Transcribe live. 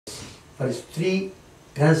for his 3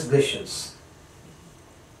 transgressions.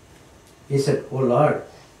 He said, "O Lord,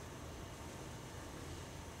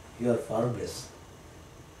 you are formless,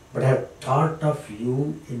 but I have thought of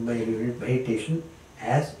you in my meditation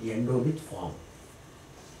as endowed with form."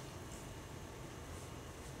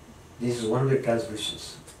 This is one of the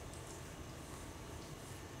transgressions.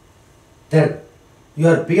 Then, you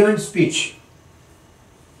are beyond speech,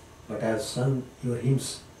 but I have sung your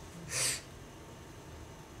hymns.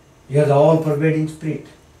 You are the all-pervading spirit,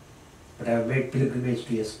 but I have made pilgrimage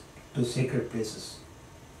to sacred places.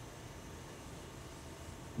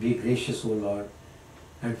 Be gracious, O Lord,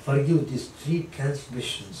 and forgive these 3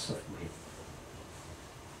 transgressions of mine.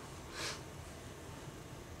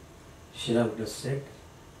 Sri Ramakrishna said,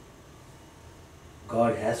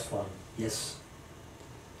 God has form, yes.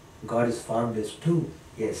 God is formless too,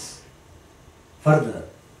 yes. Further,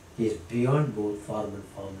 He is beyond both form and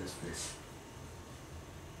formlessness.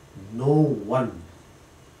 No one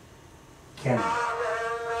can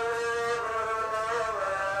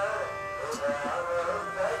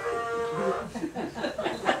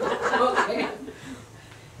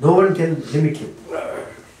no one can limit Him.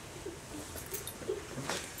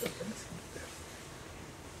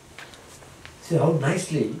 See how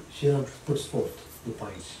nicely Sri puts forth the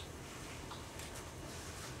points.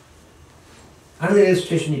 Another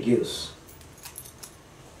illustration he gives.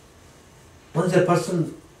 Once a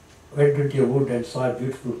person went into a wood and saw a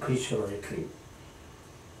beautiful creature on a tree.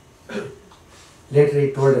 Later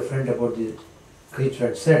he told a friend about the creature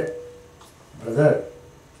and said, "Brother,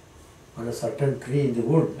 on a certain tree in the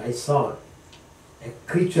wood I saw a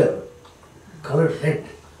creature colored red."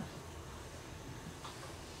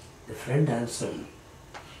 The friend answered,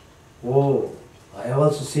 "Oh, I have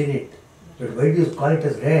also seen it, but why do you call it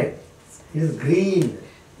as red? It is green."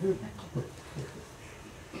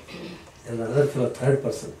 And another fellow, third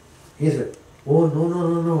person, he said, "Oh,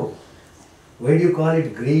 no. Why do you call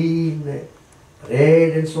it green, red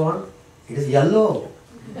and so on? It is yellow."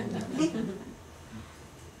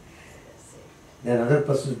 Then other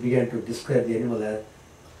persons began to describe the animal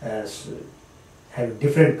as having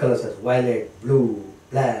different colors as violet, blue,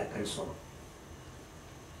 black and so on.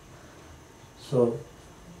 So,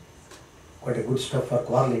 quite a good stuff for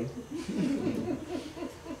quarreling.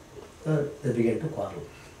 They began to quarrel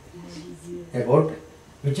about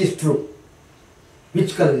which is true,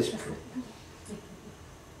 which color is true.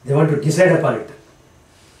 They want to decide upon it.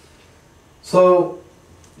 So,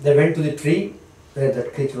 they went to the tree where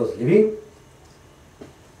that creature was living,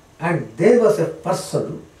 and there was a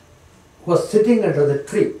person who was sitting under the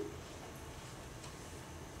tree.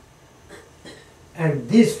 And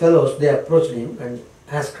these fellows, they approached him and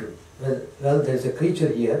asked him, well, there is a creature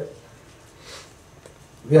here.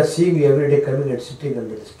 We are seeing you every day coming and sitting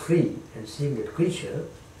under this tree and seeing that creature.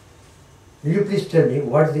 Will you please tell me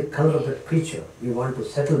what is the color of that creature? We want to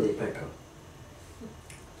settle the matter.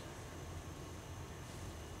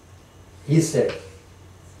 He said,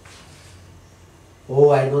 "Oh,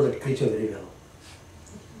 I know that creature very well.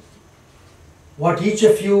 What each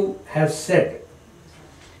of you have said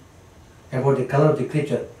about the color of the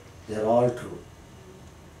creature, they are all true.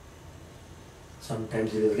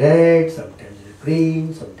 Sometimes it is red, sometimes it is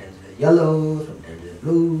green, sometimes it is yellow, sometimes it is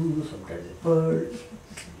blue, sometimes it is pearl.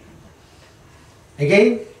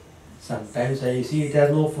 Again, sometimes I see it has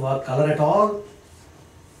no color at all.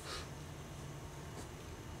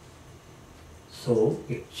 So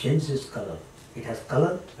it changes color. It has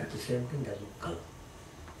color, at the same time it has no color."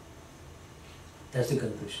 That's the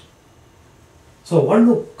conclusion. So one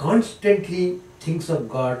who constantly thinks of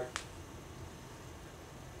God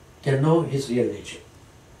can know His real nature.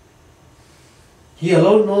 He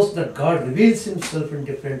alone knows that God reveals Himself in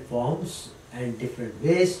different forms and different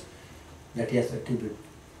ways, that He has attributes.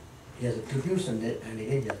 He has attributes and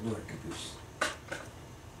again He has no attributes.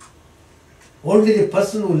 Only the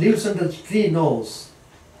person who lives under the tree knows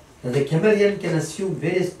that the chameleon can assume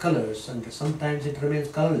various colors and sometimes it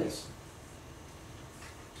remains colorless.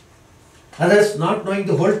 Others, not knowing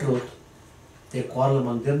the whole truth, they quarrel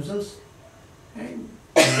among themselves and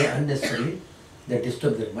unnecessarily they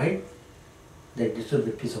disturb their mind, they disturb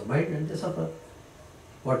their peace of mind and they suffer.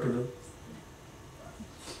 What to do?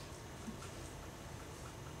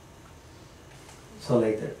 So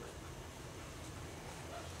like that.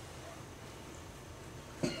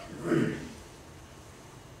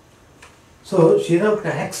 So Sri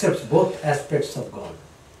Ramakrishna accepts both aspects of God.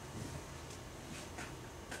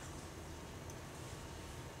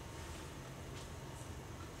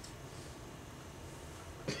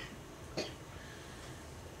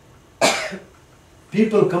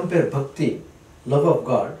 People compare bhakti, love of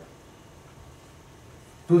God,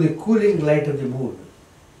 to the cooling light of the moon,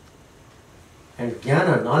 and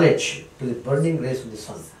jnana, knowledge, to the burning rays of the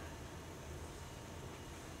sun.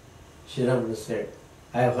 Chidananda said,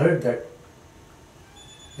 I have heard that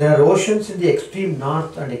there are oceans in the extreme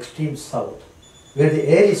north and extreme south, where the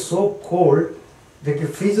air is so cold that it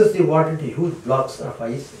freezes the water into huge blocks of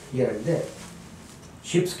ice here and there.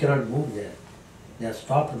 Ships cannot move there. They are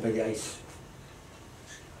stopped by the ice.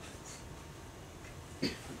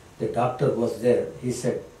 The doctor who was there, he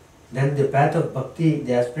said, then the path of bhakti,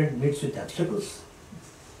 the aspirant meets with obstacles?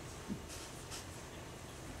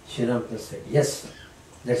 Chidananda said, yes,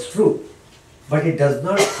 that's true. But it does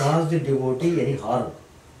not cause the devotee any harm.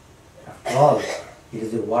 After all, it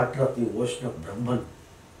is the water of the ocean of Brahman.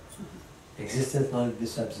 Existence, knowledge,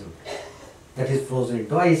 bliss, absolute. That is frozen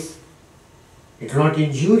into ice. It will not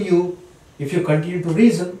injure you if you continue to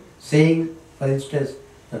reason, saying, for instance,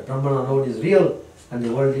 that Brahman alone is real and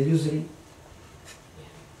the world illusory.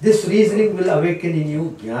 This reasoning will awaken in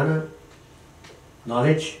you jnana,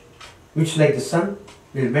 knowledge, which like the sun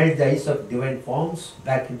will melt the ice of divine forms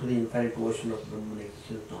back into the infinite ocean of Brahman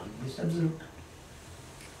existence, knowledge, bliss, absolute.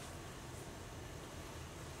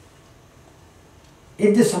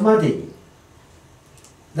 In the samadhi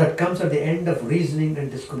that comes at the end of reasoning and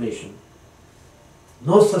discrimination,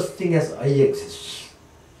 no such thing as I exists.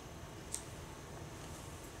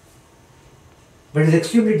 But it is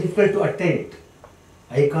extremely difficult to attain it.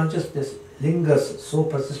 I consciousness lingers so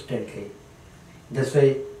persistently. That's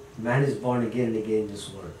why man is born again and again in this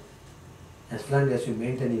world. As long as you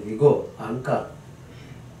maintain your ego, ahankar,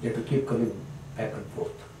 you have to keep coming back and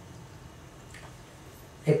forth.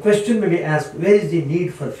 A question may be asked, where is the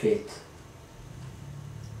need for faith?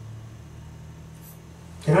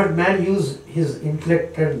 Cannot man use his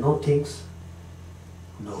intellect and know things?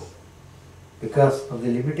 No. Because of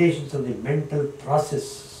the limitations of the mental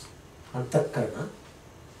process, antakarana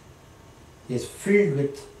is filled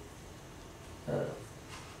with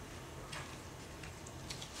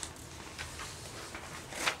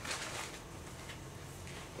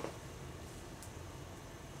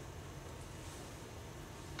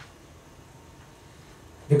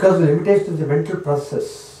because of the limitations of the mental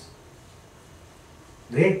process,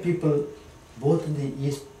 great people both in the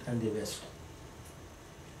East and the West,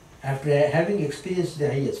 after having experienced the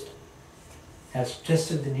highest, have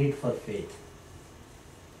stressed the need for faith.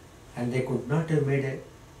 And they could not have made a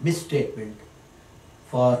misstatement,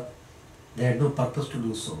 for they had no purpose to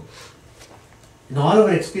do so. In all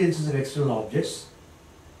our experiences of external objects,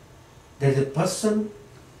 there is a person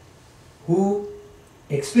who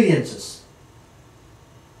experiences.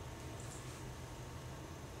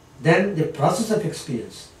 Then the process of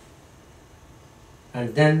experience,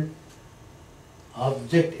 and then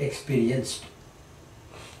object experienced.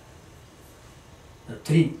 The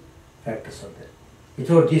three factors are there.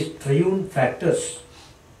 Without these triune factors,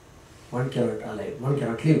 one cannot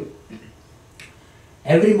live.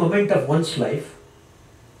 Every moment of one's life,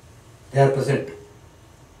 they are present.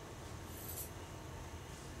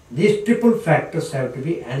 These triple factors have to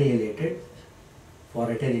be annihilated for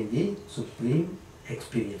attaining the supreme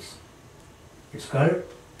experience. It's called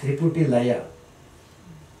Triputi Laya.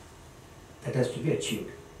 That has to be achieved.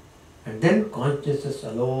 And then consciousness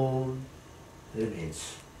alone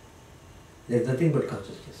remains. There is nothing but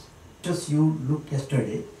consciousness. Just you took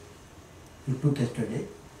yesterday,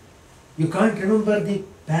 you can't remember the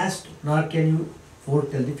past, nor can you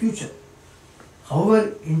foretell the future.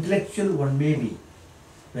 However intellectual one may be,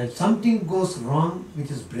 when something goes wrong with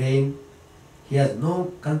his brain, he has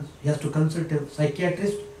to consult a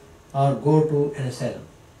psychiatrist or go to an asylum.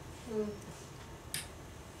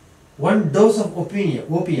 One dose of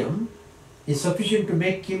opium is sufficient to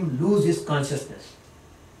make him lose his consciousness.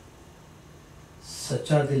 Such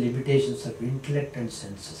are the limitations of intellect and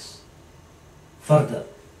senses. Further,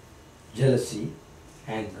 jealousy,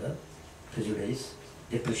 anger, prejudice,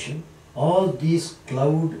 depression, all these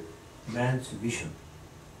cloud man's vision.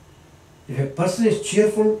 If a person is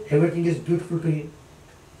cheerful, everything is beautiful to him.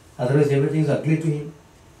 Otherwise, everything is ugly to him.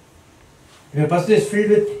 If a person is filled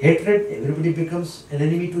with hatred, everybody becomes an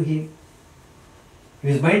enemy to him. If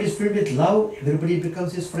his mind is filled with love, everybody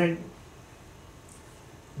becomes his friend.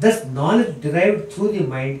 Thus, knowledge derived through the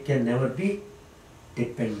mind can never be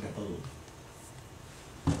dependable.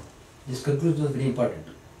 This conclusion is very important.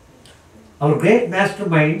 Our great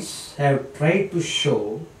masterminds have tried to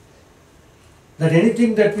show that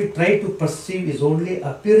anything that we try to perceive is only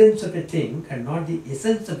appearance of a thing and not the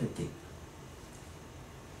essence of a thing.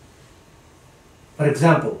 For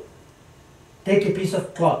example, take a piece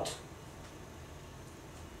of cloth.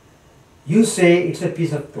 You say it's a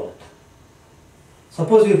piece of cloth.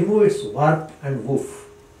 Suppose you remove its warp and woof.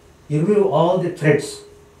 You remove all the threads.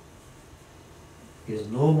 It is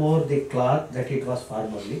no more the cloth that it was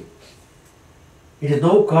formerly. It is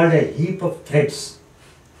now called a heap of threads.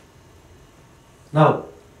 Now,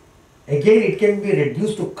 again it can be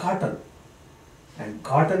reduced to cotton, and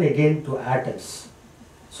cotton again to atoms.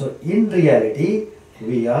 So in reality,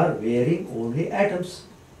 we are wearing only atoms.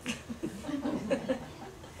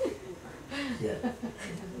 Yeah.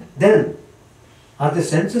 Then, are the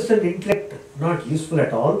senses and intellect not useful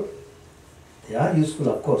at all? They are useful,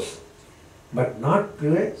 of course, but not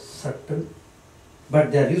to a certain, but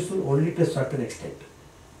they are useful only to a certain extent.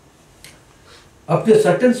 Up to a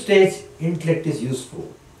certain stage, intellect is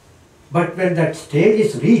useful. But when that stage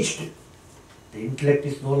is reached, the intellect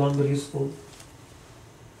is no longer useful.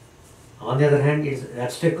 On the other hand, it is an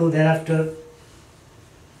obstacle thereafter.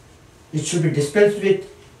 It should be dispensed with.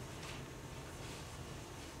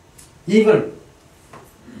 Even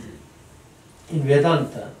in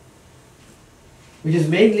Vedanta, which is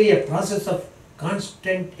mainly a process of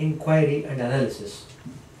constant inquiry and analysis,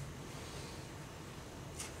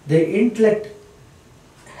 the intellect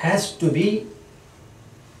has to be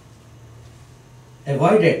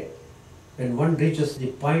avoided when one reaches the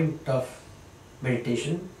point of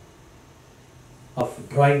meditation, of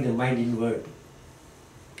drawing the mind inward.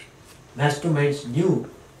 Masterminds knew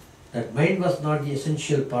that mind was not the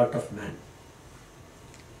essential part of man.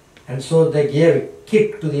 And so they gave a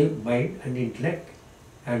kick to the mind and intellect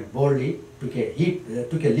and boldly took a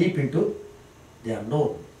leap into the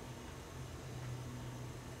unknown.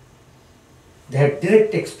 They had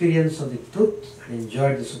direct experience of the truth and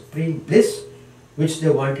enjoyed the supreme bliss which they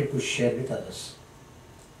wanted to share with others.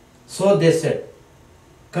 So they said,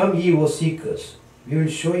 "Come ye, O seekers, we will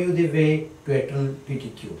show you the way to eternal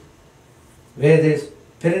beatitude, where there is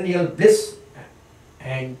perennial bliss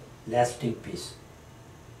and lasting peace."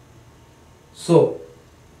 So,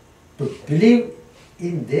 to believe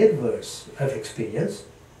in their words of experience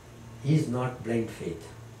is not blind faith.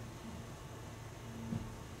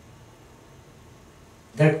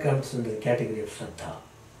 That comes under the category of Shraddha.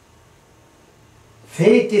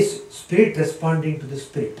 Faith is spirit responding to the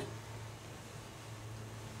spirit.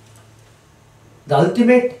 The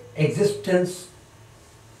ultimate existence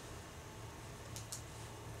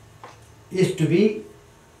is to be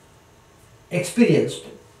experienced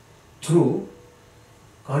through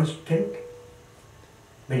constant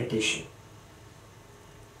meditation.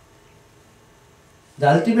 The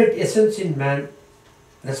ultimate essence in man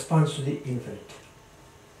responds to the infinite.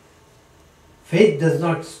 Faith does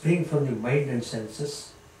not spring from the mind and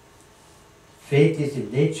senses. Faith is the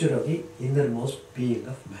nature of the innermost being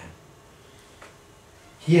of man.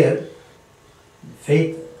 Here,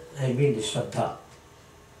 faith, I mean the Shraddha,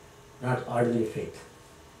 not ordinary faith.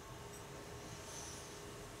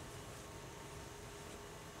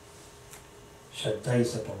 Shraddha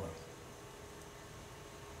is a power.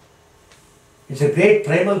 It's a great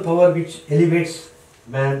primal power which elevates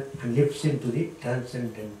man and lifts him to the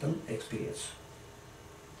transcendental experience.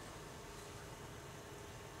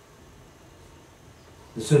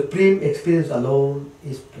 The supreme experience alone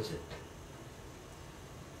is present.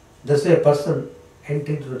 Thus a person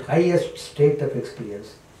entering into the highest state of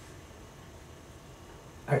experience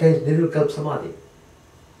attains Nirvikalpa Samadhi.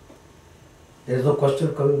 There is no question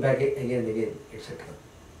of coming back again and again, etc.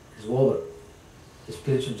 It's over. The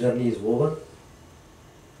spiritual journey is over,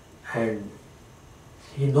 and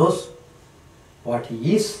he knows what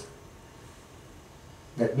he is.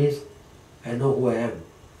 That means, I know who I am.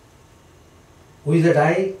 Who is that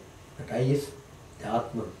I? That I is the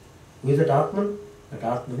Atman. Who is that Atman? That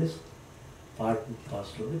Atman is part and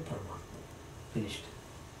parcel of the Paramatma. Finished.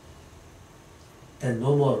 Then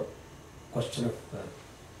no more question of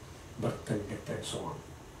birth and death and so on.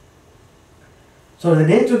 So the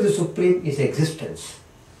nature of the Supreme is existence.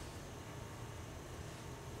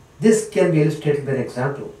 This can be illustrated by an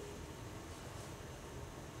example.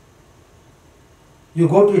 You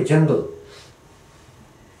go to a jungle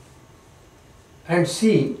and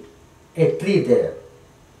see a tree there.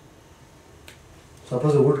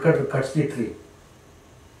 Suppose a woodcutter cuts the tree.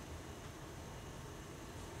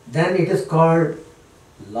 Then it is called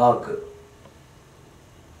log.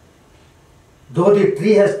 Though the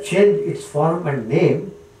tree has changed its form and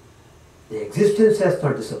name, the existence has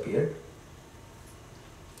not disappeared.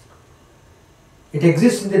 It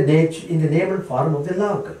exists in the name and form of the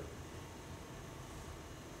log.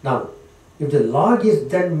 Now, if the log is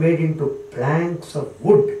then made into planks of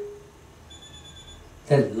wood,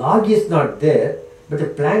 then log is not there, but the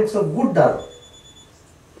planks of wood are,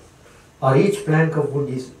 or each plank of wood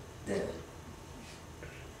is there.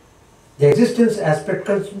 The existence aspect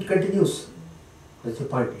continues. That's the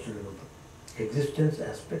point you should remember. Existence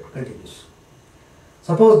aspect continues.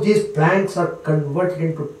 Suppose these planks are converted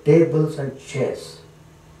into tables and chairs.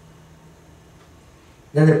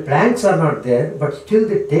 Then the planks are not there, but still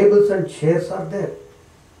the tables and chairs are there.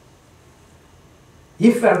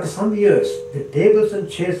 If after some years the tables and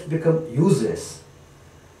chairs become useless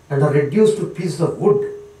and are reduced to pieces of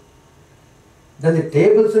wood, then the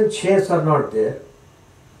tables and chairs are not there.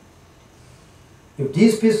 If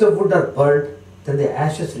these pieces of wood are burnt, then the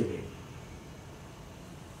ashes remain.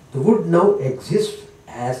 The wood now exists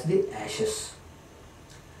as the ashes.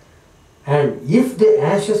 And if the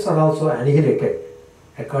ashes are also annihilated,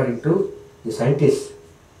 according to the scientists,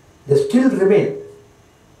 they still remain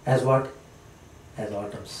as what? As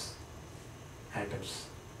atoms. Atoms.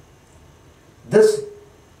 Thus,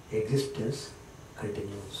 existence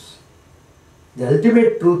continues. The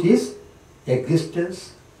ultimate truth is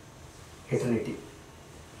existence, eternity.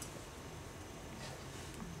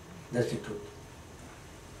 That's the truth.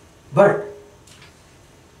 But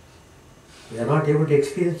we are not able to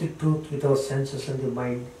experience the truth with our senses and the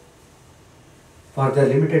mind, for they are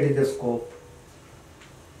limited in the scope.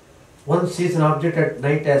 One sees an object at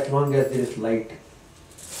night as long as there is light.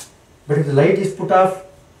 But if the light is put off,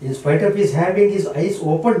 in spite of his having his eyes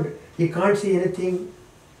opened, he can't see anything.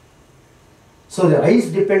 So the eyes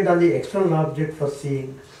depend on the external object for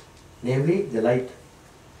seeing, namely the light.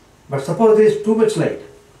 But suppose there is too much light,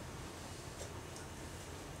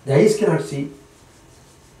 the eyes cannot see.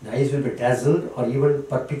 The eyes will be dazzled or even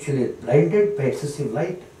perpetually blinded by excessive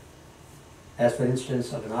light, as for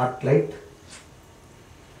instance of an arc light.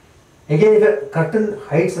 Again, if a curtain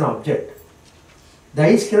hides an object, the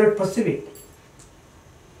eyes cannot perceive it.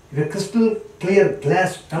 If a crystal clear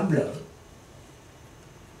glass tumbler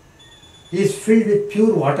is filled with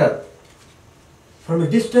pure water, from a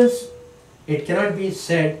distance it cannot be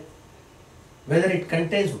said whether it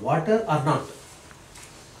contains water or not.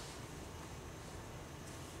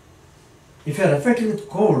 If you are affected with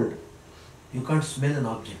cold, you can't smell an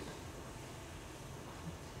object.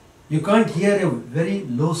 You can't hear a very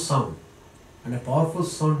low sound, and a powerful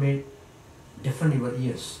sound may deafen your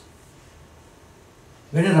ears.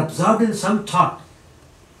 When you are absorbed in some thought,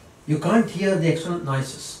 you can't hear the external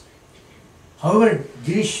noises. However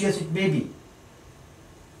delicious it may be,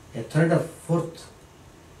 a third or fourth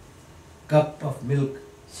cup of milk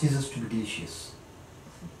ceases to be delicious.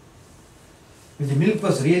 If the milk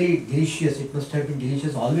was really delicious, it must have been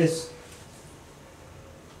delicious always.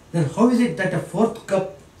 Then how is it that a fourth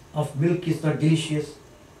cup of milk is not delicious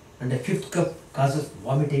and a fifth cup causes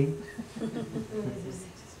vomiting?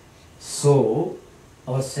 So,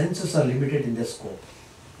 our senses are limited in their scope.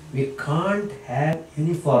 We can't have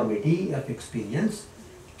uniformity of experience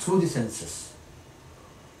through the senses.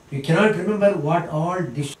 We cannot remember what all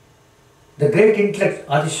dish. The great intellect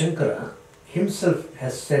Adi Shankara himself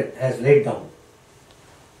has laid down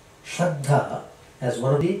Shraddha as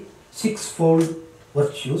one of the sixfold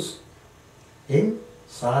virtues in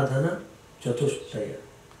Sadhana Chatushtaya,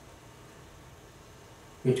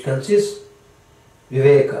 which consists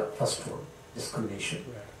Viveka, first one, discrimination.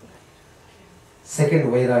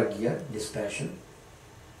 Second, Vairagya, dispassion.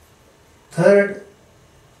 Third,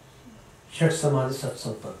 Shat Samadhi Sat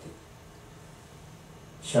Sampatti.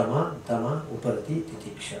 Shama, Dama, Uparati,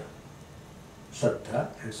 Titiksha. Shraddha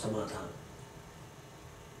and Samadhana.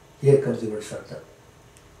 Here comes the word Shraddha.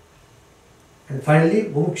 And finally,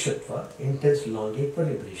 Mumukshatva, intense longing for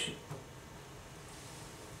liberation.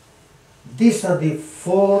 These are the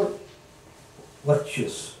four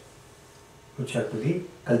virtues which have to be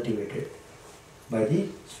cultivated by the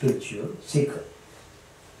spiritual seeker.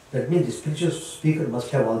 That means the spiritual seeker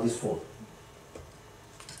must have all these four.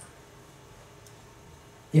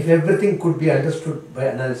 If everything could be understood by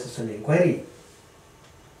analysis and inquiry,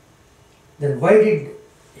 then why did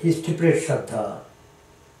he stipulate Shraddha?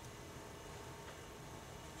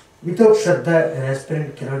 Without Shraddha, an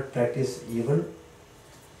aspirant cannot practice even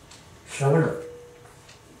Shravana,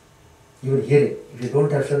 even hearing. If you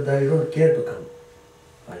don't have Shraddha, you don't care to come.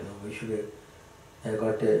 I know, we should have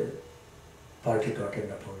got a party to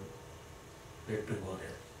attend upon. Let me go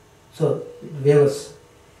there. So, it wavers.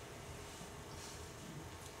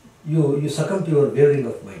 You succumb to your wavering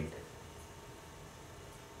of mind.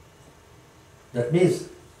 That means,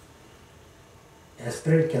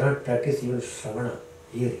 aspirant cannot practice even Shravana,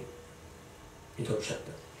 hearing, without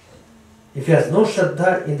Shraddha. If he has no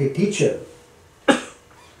Shraddha in the teacher, if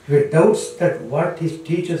he doubts that what his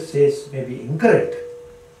teacher says may be incorrect,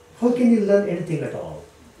 how can he learn anything at all?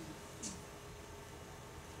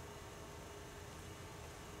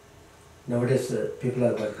 Nowadays, people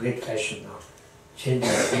have got great fashion now, changing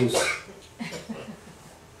views.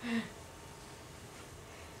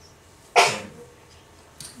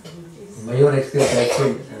 experience I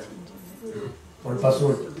had.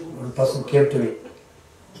 One person came to me.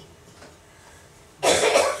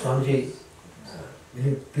 Swamiji, will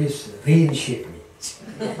you please reinitiate me?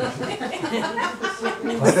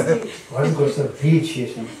 One person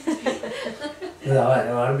reinitiation. I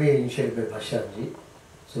have already initiated by Bhasharji,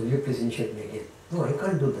 so will you please initiate me again? No, I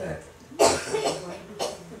can't do that.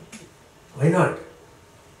 Why not?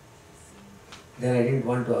 Then I didn't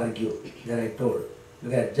want to argue. Then I told,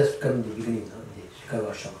 look, I had just come in the beginning of the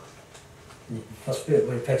Chicago Ashram. First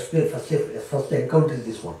encounter is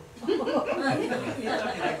this one.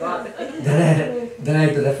 then I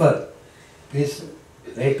had to refer. Please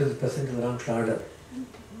write to the President of the Ramakrishna order.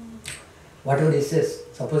 Whatever he says,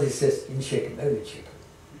 suppose he says initiate him, I will initiate him.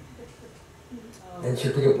 Then she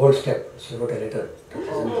took a bold step. She wrote a letter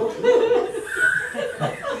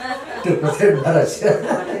to President Maharaj.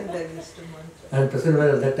 And President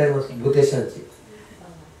Maharaj at that time was Bhuteshanji.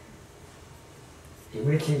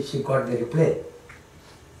 Immediately she got the reply.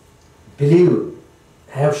 Believe,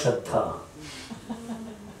 have Shraddha.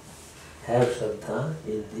 Have Shraddha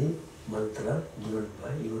in the mantra given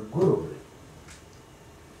by your Guru.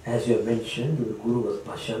 As you have mentioned, your Guru was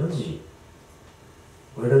Bhashananji.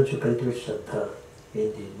 Why don't you cultivate Shraddha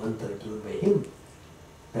in the mantra given by him?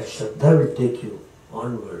 That Shraddha will take you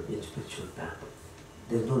onward in spiritual path.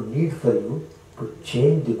 There is no need for you to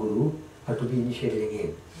change the Guru or to be initiated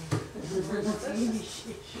again.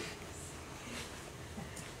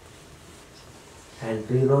 And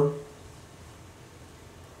do you know,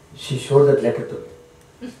 she showed that letter to me.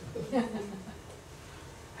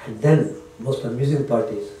 And then, most amusing part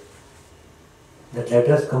is, that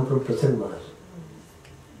letter has come from President Maharaj.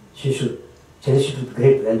 She should cherish it with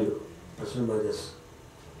great value. President Maharaj has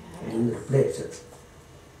in reply said,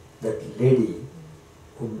 that lady,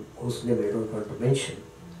 whose name I don't want to mention,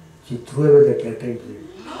 she threw away that letter into the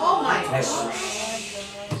trash.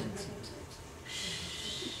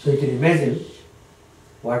 So you can imagine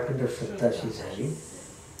what kind of Shraddha she is having.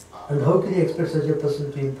 And how can you expect such a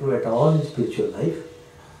person to improve at all in spiritual life?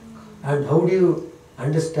 And how do you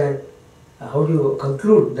understand, how do you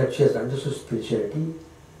conclude that she has understood spirituality?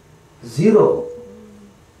 Zero.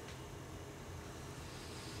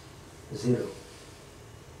 Zero.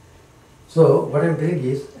 So what I am telling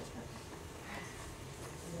is,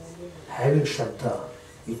 having Shraddha,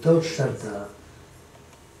 without Shraddha,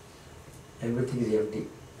 everything is empty.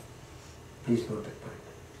 Please note that point.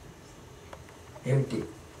 Empty.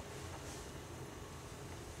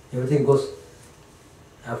 Everything goes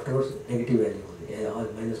afterwards negative value only. Yeah, all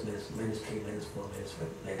minus, -3, -4, -5,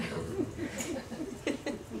 like that.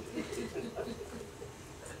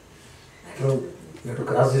 So you have to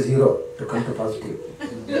cross the zero to come to positive.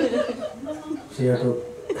 So you have to.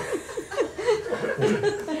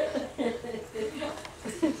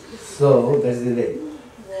 So that's the way.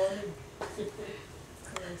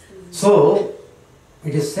 So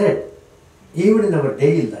it is said, even in our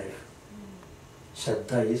daily life,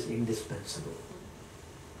 Shraddha is indispensable.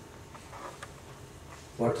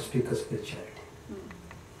 What to speak of spirituality?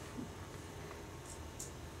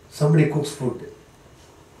 Somebody cooks food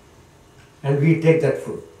and we take that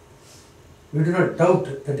food. We do not doubt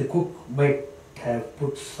that the cook might have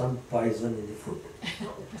put some poison in the food.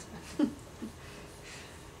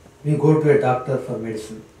 We go to a doctor for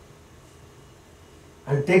medicine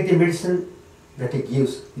and take the medicine that he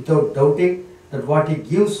gives without doubting that what he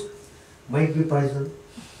gives might be poison.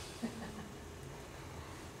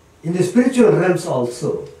 In the spiritual realms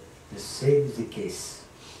also, the same is the case.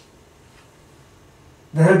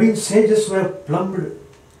 There have been sages who have plumbed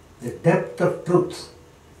the depth of truth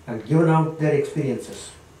and given out their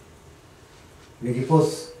experiences. We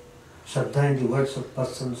repose Shraddha in the words of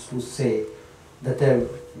persons who say that they have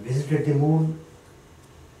visited the moon.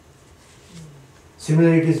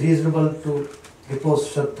 Similarly, it is reasonable to repose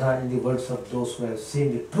Shraddha in the words of those who have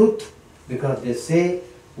seen the truth, because they say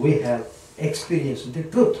we have experienced the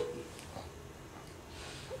truth.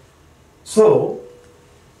 So,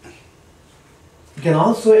 you can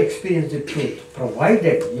also experience the truth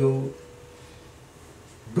provided you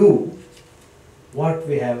do what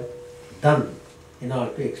we have done in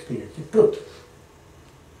order to experience the truth.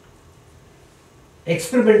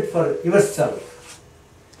 Experiment for yourself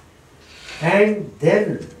and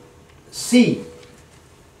then see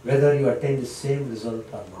whether you attain the same result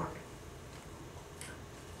or not.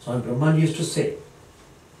 Swami Brahman used to say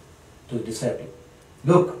to the disciple,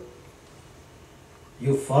 look,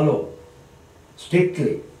 you follow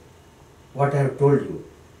strictly what I have told you,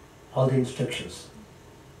 all the instructions.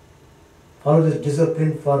 Follow this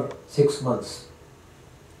discipline for 6 months.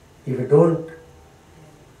 If you don't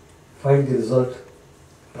find the result,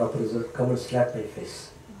 proper result, come and slap my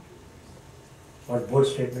face. What bold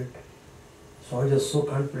statement. Swami was so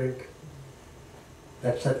confident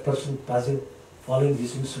that such person following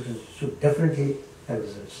these instructions should definitely have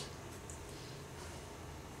results.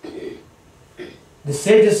 The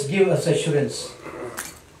sages give us assurance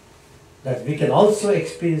that we can also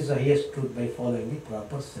experience the highest truth by following the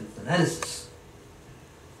proper self-analysis.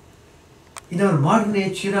 In our modern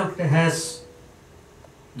age, Sri Ramakrishna has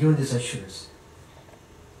given this assurance.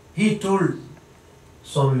 He told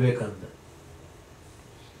Swami Vivekananda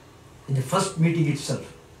in the first meeting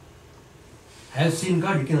itself, I have seen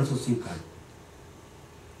God, you can also see God.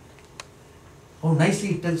 How nicely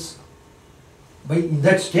he tells. In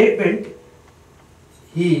that statement,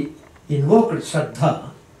 he invoked Shraddha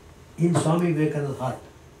in Swami Vivekananda's heart.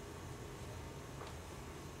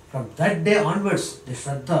 From that day onwards, the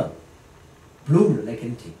Shraddha bloomed like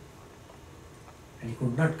anything. And he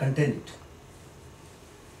could not contain it.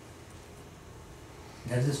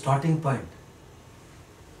 That is the starting point.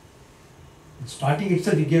 In starting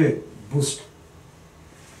itself, he gave a boost.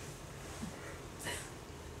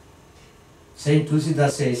 Saint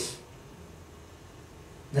Tulsidas says,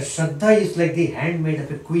 the Shraddha is like the handmaid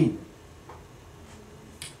of a queen.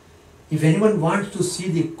 If anyone wants to see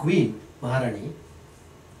the queen, Maharani,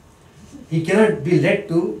 he cannot be led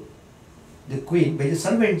to the queen by the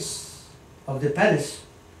servants of the palace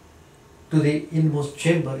to the inmost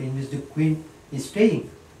chamber in which the queen is staying.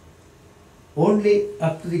 Only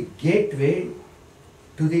up to the gateway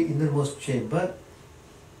to the innermost chamber,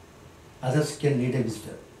 others can lead a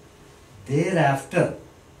visitor. Thereafter,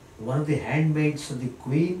 one of the handmaids of the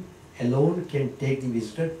queen alone can take the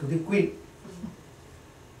visitor to the queen.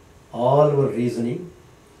 All our reasoning,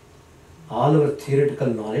 all our theoretical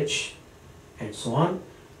knowledge, and so on,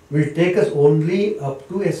 will take us only up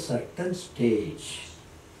to a certain stage.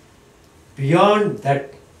 Beyond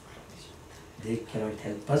that, they cannot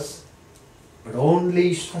help us, but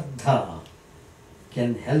only Shraddha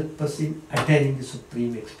can help us in attaining the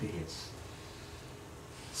supreme experience.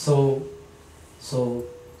 So,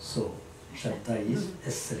 Shraddha is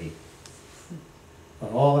necessary for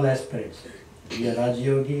all aspirants. Be a Raja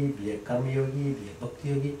Yogi, be a Karma Yogi, be a Bhakti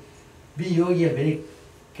Yogi, be Yogi of any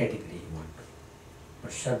category you want.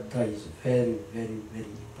 But Shraddha is very, very, very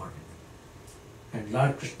important. And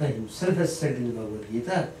Lord Krishna himself has said in the Bhagavad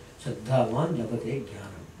Gita, Shraddhavan labhate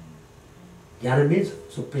jnanam. Jnana means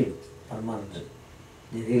supreme, Paramananda,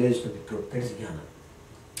 the realization of the truth. That is jnana,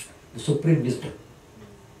 the supreme wisdom.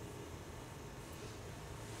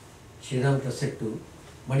 Sri Ramakrishna said to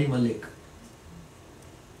Mani Malik,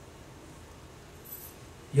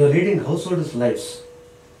 you are leading householders' lives.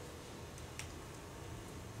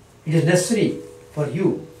 It is necessary for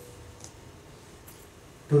you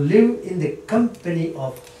to live in the company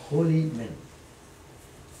of holy men.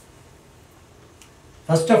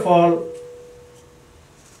 First of all,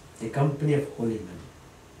 the company of holy men.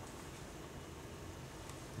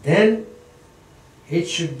 Then it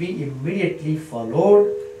should be immediately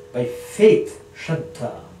followed by faith,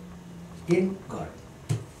 Shraddha, in God.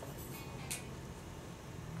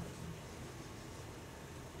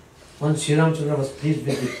 Once Sri Ramachandra was pleased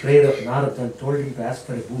with the prayer of Narad and told him to ask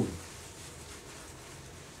for a boon.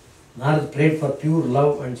 Narad prayed for pure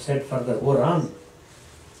love and said further, O Ram,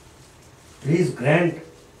 please grant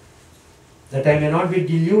that I may not be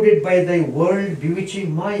deluded by thy world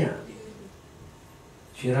bewitching Maya.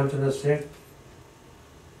 Sri Ramachandra said,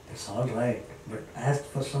 that's all right, but ask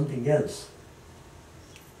for something else.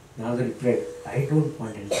 Narad replied, I don't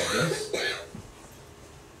want anything else.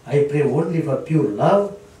 I pray only for pure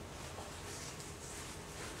love.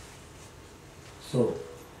 So,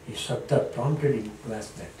 his Shraddha prompted him to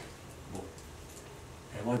ask that. Oh,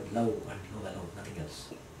 I want love and love alone, nothing else.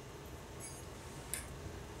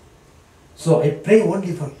 So, I pray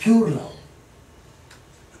only for pure love.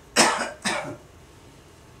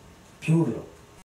 Pure love.